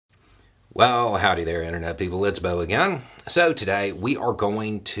Well, howdy there, Internet people. It's Bo again. So, today we are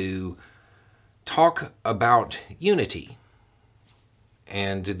going to talk about unity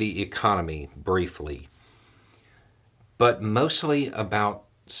and the economy briefly, but mostly about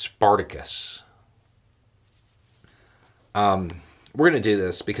Spartacus. We're going to do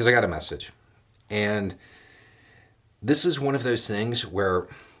this because I got a message. And this is one of those things where,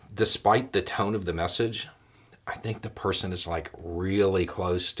 despite the tone of the message, I think the person is like really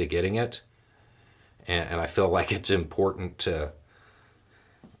close to getting it. And I feel like it's important to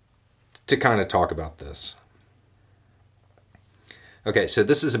kind of talk about this. Okay, so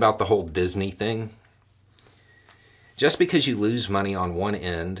this is about the whole Disney thing. Just because you lose money on one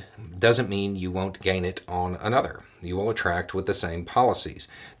end doesn't mean you won't gain it on another. You will attract with the same policies.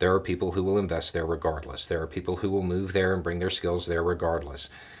 There are people who will invest there regardless. There are people who will move there and bring their skills there regardless,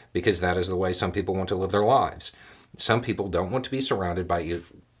 because that is the way some people want to live their lives. Some people don't want to be surrounded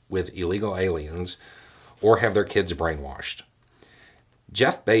with illegal aliens or have their kids brainwashed.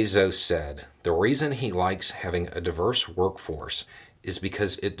 Jeff Bezos said the reason he likes having a diverse workforce is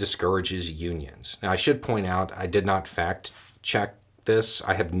because it discourages unions. Now, I should point out, I did not fact check this.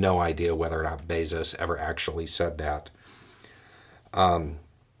 I have no idea whether or not Bezos ever actually said that.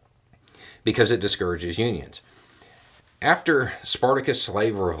 Because it discourages unions. After Spartacus'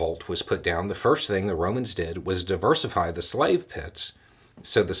 slave revolt was put down, the first thing the Romans did was diversify the slave pits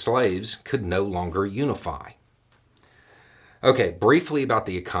so the slaves could no longer unify. Okay, briefly about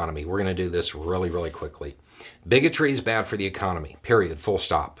the economy. We're going to do this really, really quickly. Bigotry is bad for the economy, period, full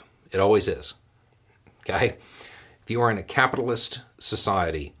stop. It always is. Okay? If you are in a capitalist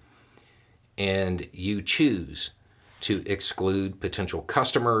society and you choose to exclude potential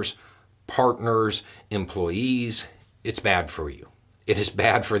customers, partners, employees, it's bad for you. It is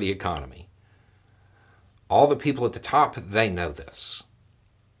bad for the economy. All the people at the top, they know this.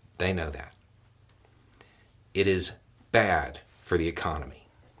 They know that. It is bad for the economy.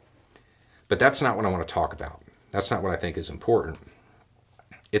 But that's not what I want to talk about. That's not what I think is important.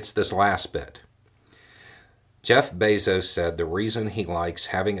 It's this last bit. Jeff Bezos said the reason he likes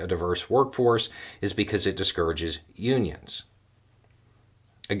having a diverse workforce is because it discourages unions.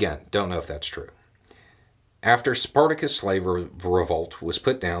 Again, don't know if that's true. After Spartacus' slave revolt was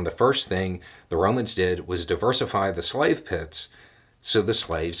put down, the first thing the Romans did was diversify the slave pits so the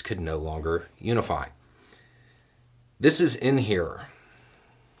slaves could no longer unify. This is in here,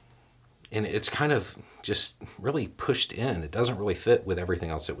 and it's kind of just really pushed in. It doesn't really fit with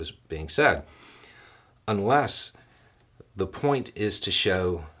everything else that was being said, unless the point is to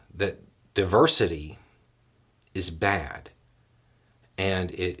show that diversity is bad,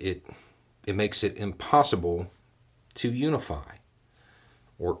 and it makes it impossible to unify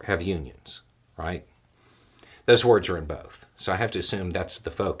or have unions, right? Those words are in both, so I have to assume that's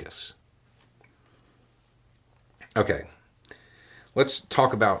the focus. Okay, let's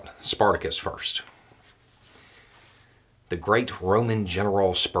talk about Spartacus first. The great Roman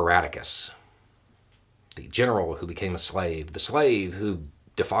general Spartacus, the general who became a slave, the slave who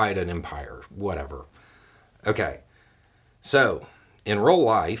defied an empire, whatever. Okay, so in real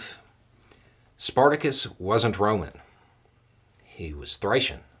life, Spartacus wasn't Roman. He was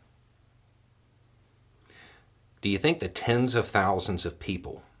Thracian. Do you think the tens of thousands of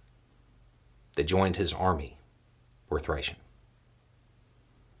people that joined his army were Thracian?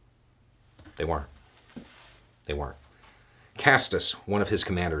 They weren't. They weren't. Castus, one of his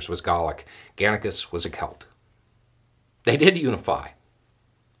commanders, was Gallic. Gannicus was a Celt. They did unify.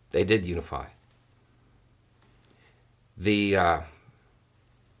 They did unify. The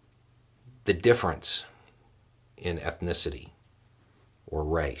difference in ethnicity or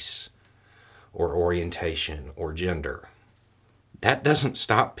race or orientation or gender, that doesn't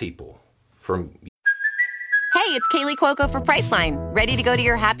stop people from... Hey, it's Kaylee Cuoco for Priceline. Ready to go to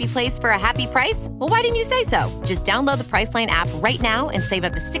your happy place for a happy price? Well, why didn't you say so? Just download the Priceline app right now and save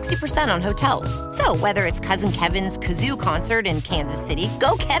up to 60% on hotels. So whether it's Cousin Kevin's Kazoo Concert in Kansas City,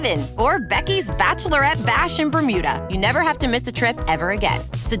 go Kevin, or Becky's Bachelorette Bash in Bermuda, you never have to miss a trip ever again.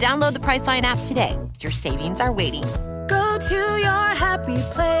 So download the Priceline app today. Your savings are waiting. Go to your happy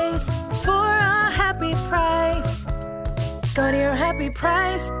place for a happy price. Go to your happy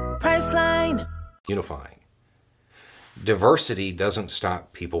price, Priceline. Unifying. Diversity doesn't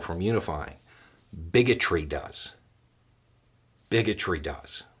stop people from unifying. Bigotry does. Bigotry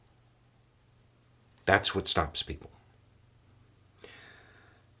does. That's what stops people.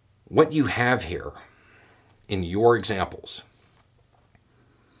 What you have here in your examples,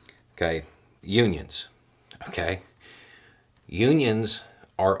 okay, unions, okay, unions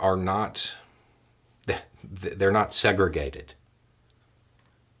are not, they're not segregated.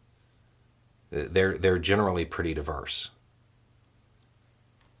 They're generally pretty diverse.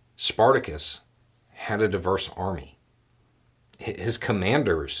 Spartacus had a diverse army. His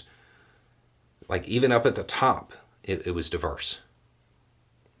commanders, like even up at the top, it was diverse.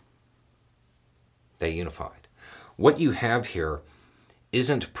 They unified. What you have here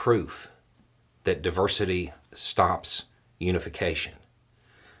isn't proof that diversity stops unification.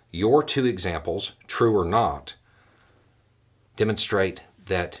 Your two examples, true or not, demonstrate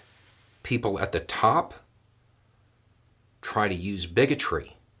that people at the top try to use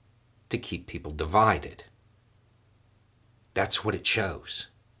bigotry to keep people divided. That's what it shows.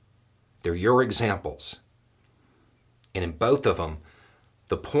 They're your examples. And in both of them,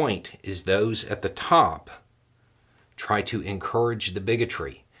 the point is those at the top try to encourage the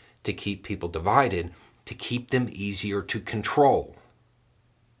bigotry to keep people divided, to keep them easier to control.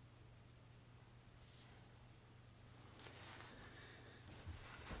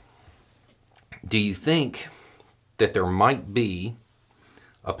 Do you think that there might be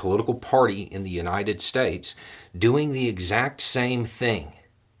a political party in the United States doing the exact same thing,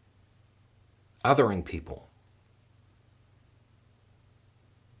 othering people,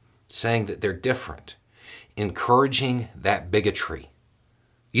 saying that they're different, encouraging that bigotry?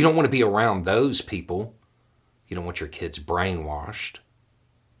 You don't want to be around those people. You don't want your kids brainwashed,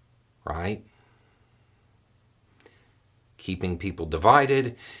 right? Keeping people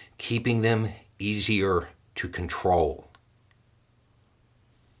divided, keeping them easier to control.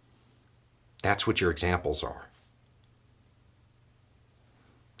 That's what your examples are.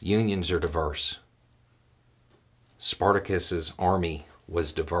 Unions are diverse. Spartacus's army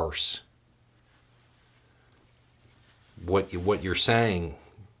was diverse. What you're saying,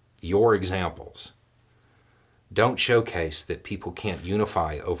 your examples, don't showcase that people can't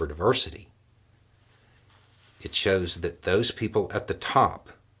unify over diversity. It shows that those people at the top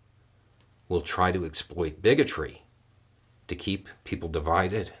will try to exploit bigotry to keep people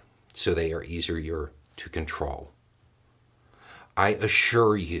divided so they are easier to control. I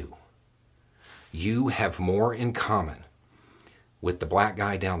assure you, you have more in common with the black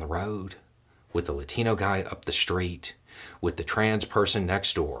guy down the road, with the Latino guy up the street, with the trans person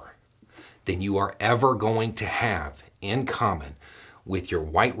next door, than you are ever going to have in common with your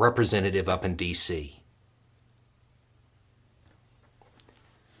white representative up in D.C.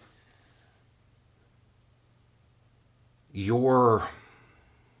 Your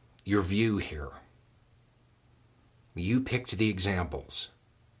view here, you picked the examples,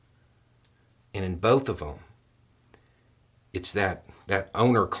 and in both of them, it's that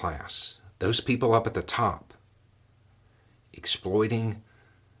owner class, those people up at the top, exploiting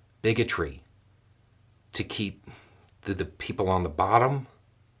bigotry to keep the people on the bottom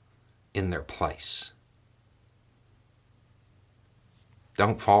in their place.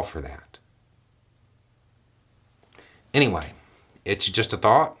 Don't fall for that. Anyway, it's just a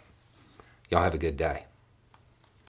thought. Y'all have a good day.